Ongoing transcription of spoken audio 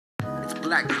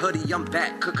black hoodie, I'm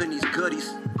back cooking these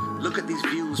goodies. Look at these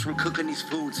views from cooking these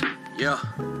foods. Yeah.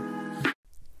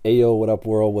 Hey yo, what up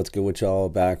world? What's good with y'all?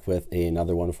 Back with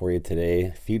another one for you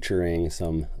today, featuring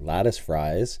some lattice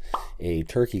fries, a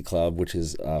turkey club, which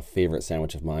is a favorite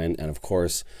sandwich of mine, and of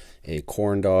course a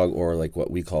corn dog, or like what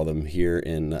we call them here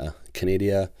in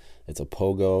Canada. It's a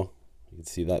pogo. You can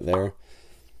see that there.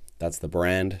 That's the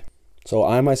brand. So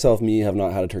I myself, have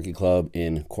not had a turkey club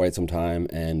in quite some time,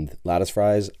 and lattice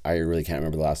fries, I really can't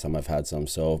remember the last time I've had some.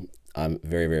 So I'm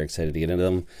very, very excited to get into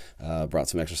them. Brought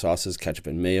some extra sauces, ketchup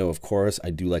and mayo, of course. I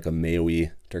do like a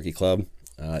mayo-y turkey club.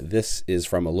 This is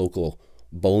from a local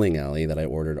bowling alley that I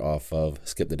ordered off of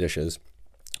Skip the Dishes.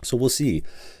 So we'll see.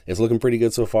 It's looking pretty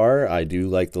good so far. I do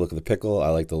like the look of the pickle. I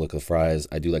like the look of the fries.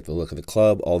 I do like the look of the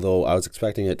club, although I was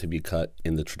expecting it to be cut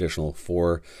in the traditional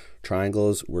 4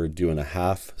 triangles. We're doing a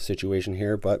half situation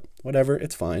here, but whatever,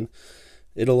 it's fine.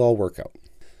 It'll all work out.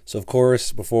 So of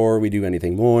course, before we do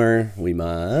anything more, we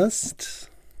must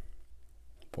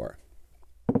pour.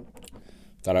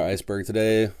 Got our iceberg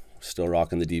today. Still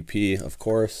rocking the DP, of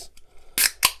course.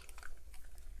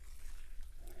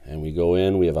 And we go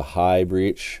in, we have a high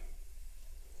breach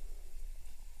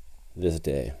this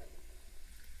day.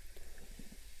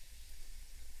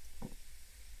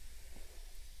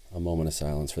 A moment of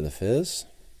silence for the fizz.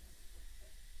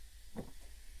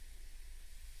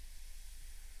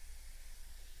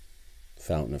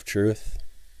 Fountain of truth.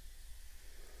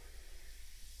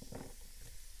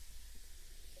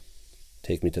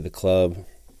 Take me to the club.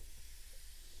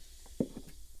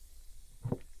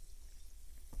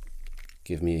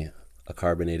 Give me a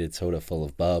carbonated soda full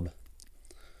of bub.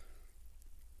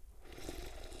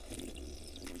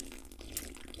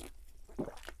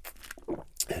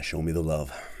 And show me the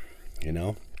love, you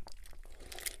know?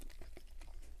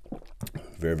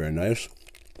 Very, very nice.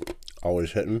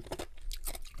 Always hitting.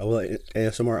 I will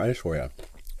ASMR ice for you.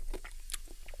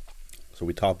 So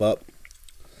we top up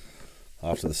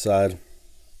off to the side.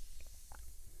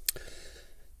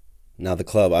 Now the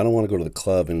club, I don't want to go to the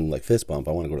club and like fist bump.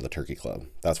 I want to go to the turkey club.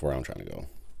 That's where I'm trying to go.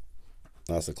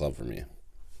 That's the club for me.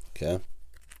 Okay.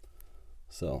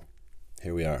 So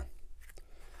here we are.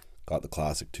 Got the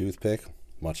classic toothpick,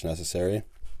 much necessary.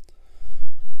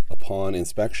 Upon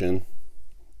inspection,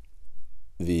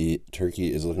 the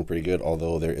turkey is looking pretty good,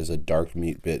 although there is a dark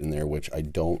meat bit in there, which I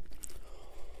don't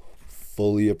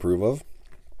fully approve of,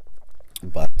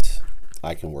 but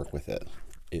I can work with it.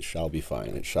 It shall be fine.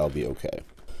 It shall be okay.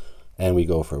 And we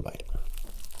go for a bite.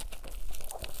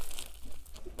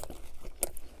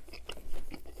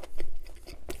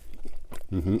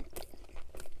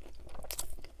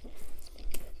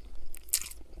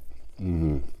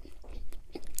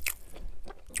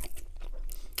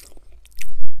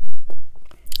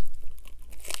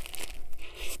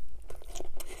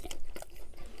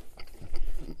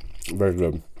 Very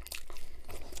good.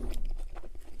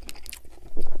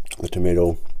 The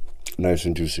tomato, nice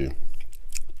and juicy.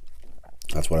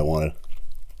 That's what I wanted.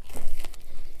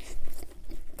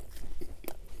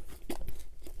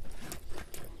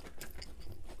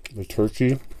 The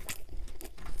turkey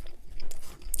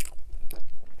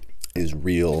is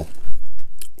real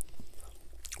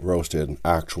roasted,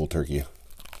 actual turkey.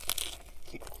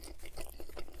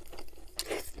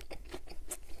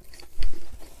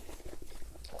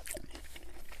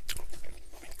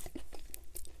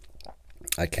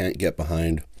 I can't get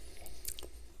behind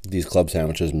these club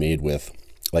sandwiches made with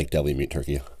like deli meat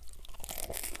turkey.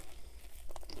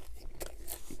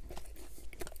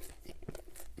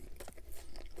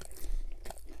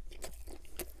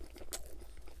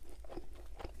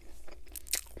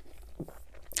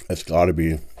 It's got to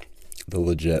be the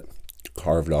legit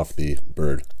carved off the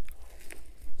bird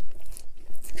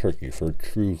turkey for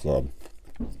true club.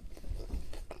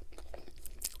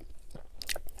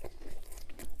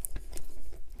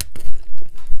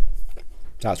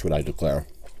 That's what I declare.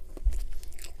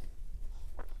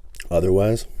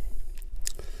 Otherwise,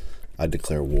 I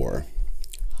declare war.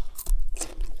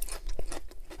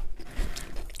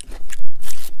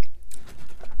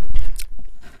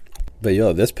 But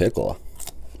yo, this pickle.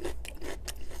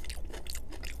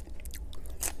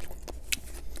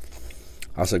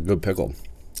 That's a good pickle.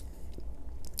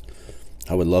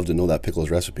 I would love to know that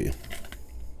pickle's recipe.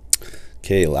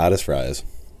 Okay, lattice fries.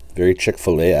 Very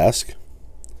Chick-fil-A-esque.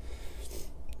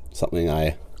 Something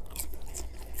I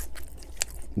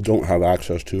don't have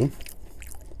access to.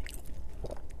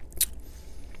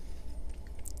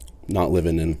 Not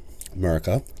living in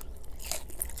America.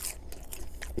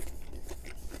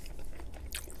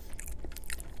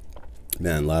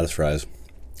 Man, lattice fries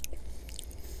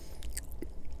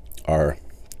are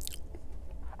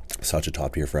such a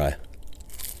top tier fry.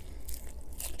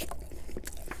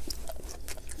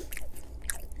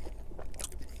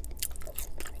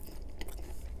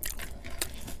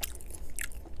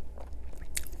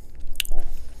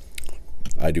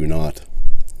 I do not.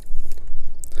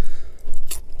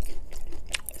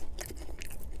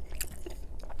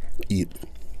 Eat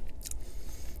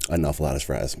enough lattice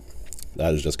fries.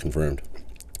 That is just confirmed.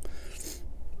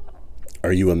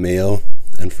 Are you a mayo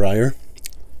and fryer?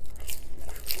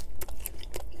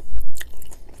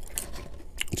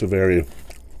 It's a very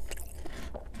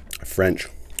French,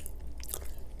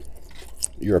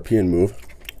 European move.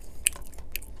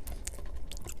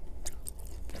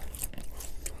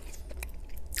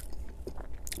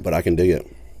 But I can dig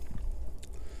it.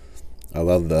 I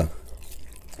love the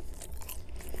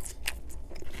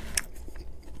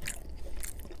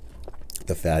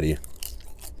fatty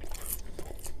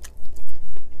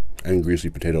and greasy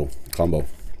potato combo.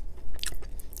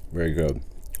 Very good.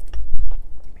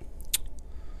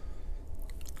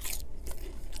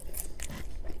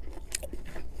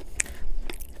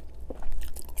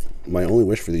 My only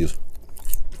wish for these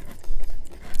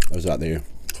was that they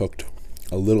cooked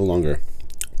a little longer.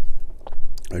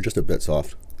 They're just a bit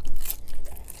soft.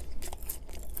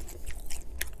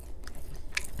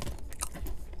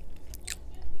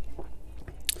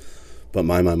 But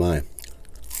my.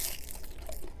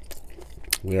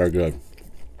 We are good.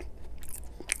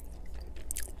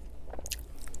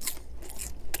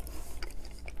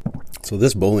 So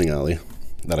this bowling alley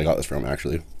that I got this from,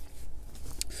 actually,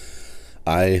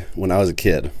 when I was a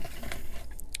kid,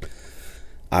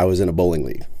 I was in a bowling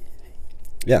league.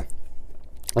 Yeah,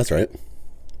 that's right.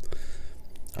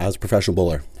 I was a professional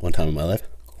bowler one time in my life.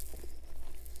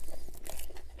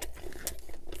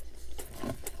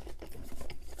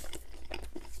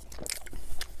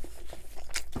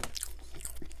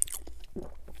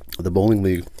 The bowling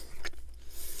league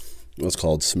was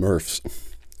called Smurfs.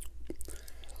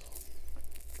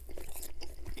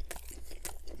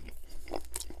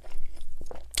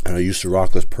 And I used to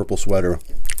rock this purple sweater.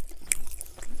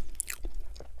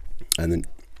 And then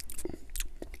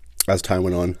as time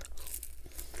went on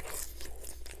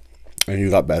and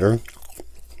you got better,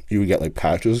 you would get like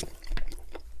patches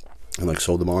and like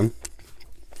sew them on.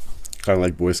 Kind of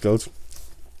like Boy Scouts,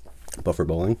 but for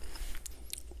bowling.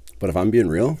 But if I'm being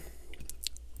real,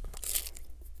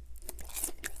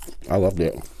 I loved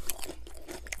it.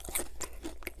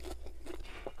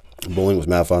 Bowling was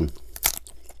mad fun.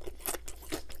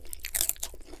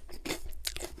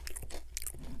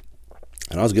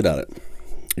 And I was good at it.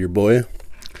 Your boy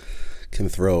can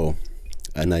throw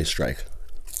a nice strike.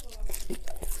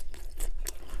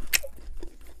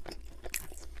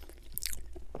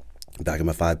 Back in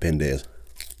my 5-pin days.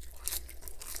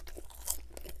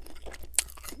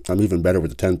 I'm even better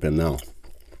with the 10-pin now.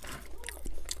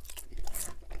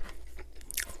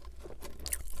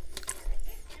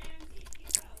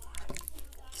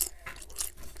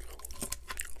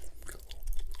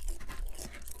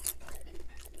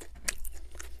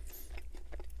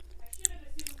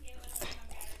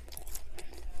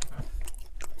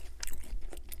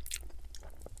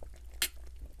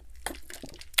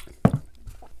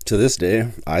 To this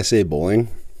day, I say bowling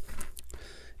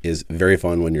is very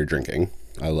fun when you're drinking.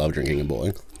 I love drinking and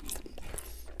bowling.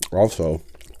 Also,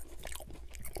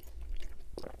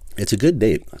 it's a good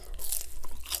date.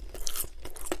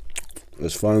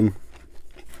 It's fun.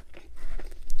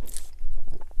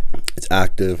 It's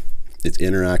active. It's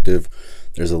interactive.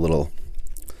 There's a little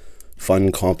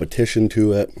fun competition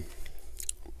to it.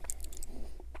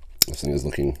 This thing is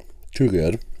looking too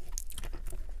good.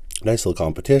 Nice little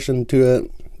competition to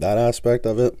it. That aspect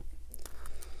of it.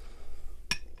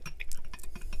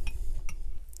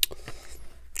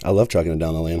 I love chugging it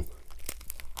down the lane.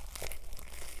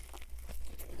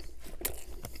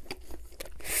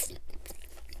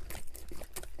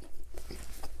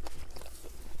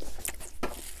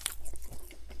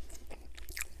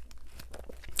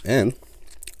 And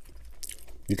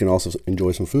you can also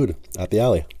enjoy some food at the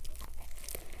alley.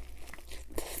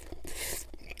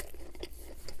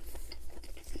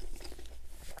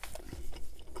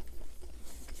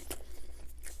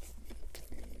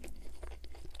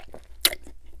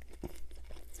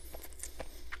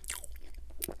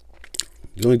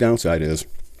 The only downside is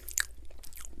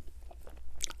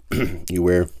you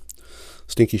wear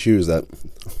stinky shoes that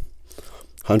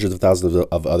hundreds of thousands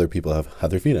of other people have had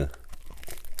their feet in.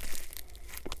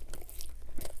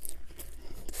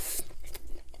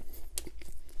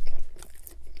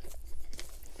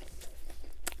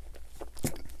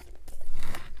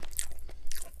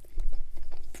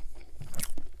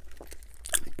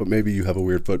 But maybe you have a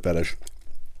weird foot fetish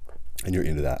and you're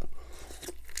into that.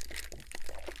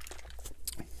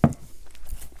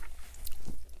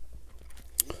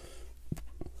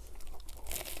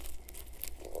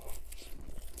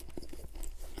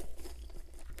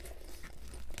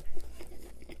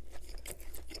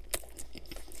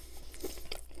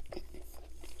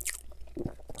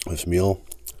 This meal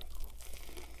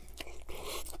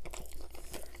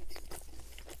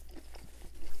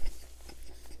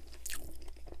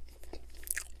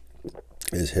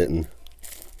is hitting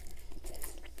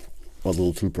a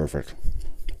little too perfect.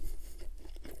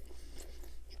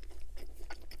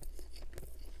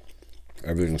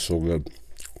 Everything's so good.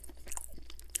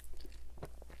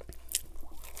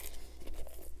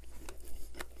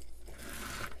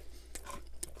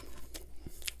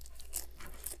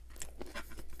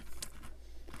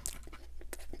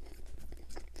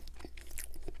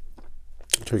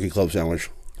 Turkey club sandwich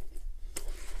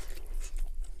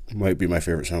might be my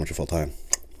favorite sandwich of all time.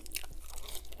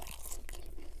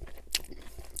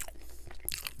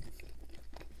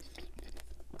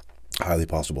 Highly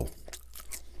possible.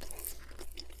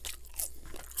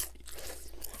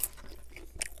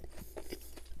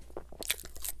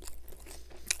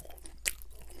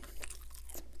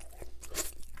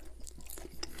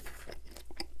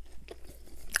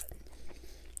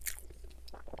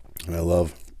 And I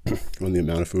love when the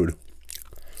amount of food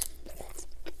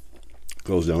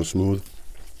goes down smooth,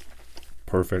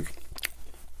 perfect,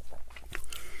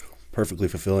 perfectly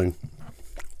fulfilling,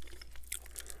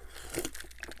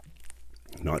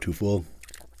 not too full,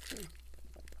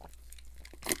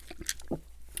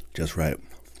 just right.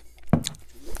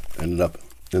 Ended up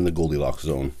in the Goldilocks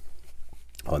zone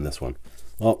on this one.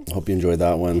 Well, hope you enjoyed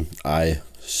that one. I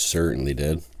certainly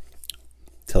did.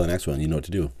 Till the next one, you know what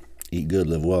to do. Eat good,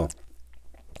 live well,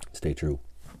 stay true.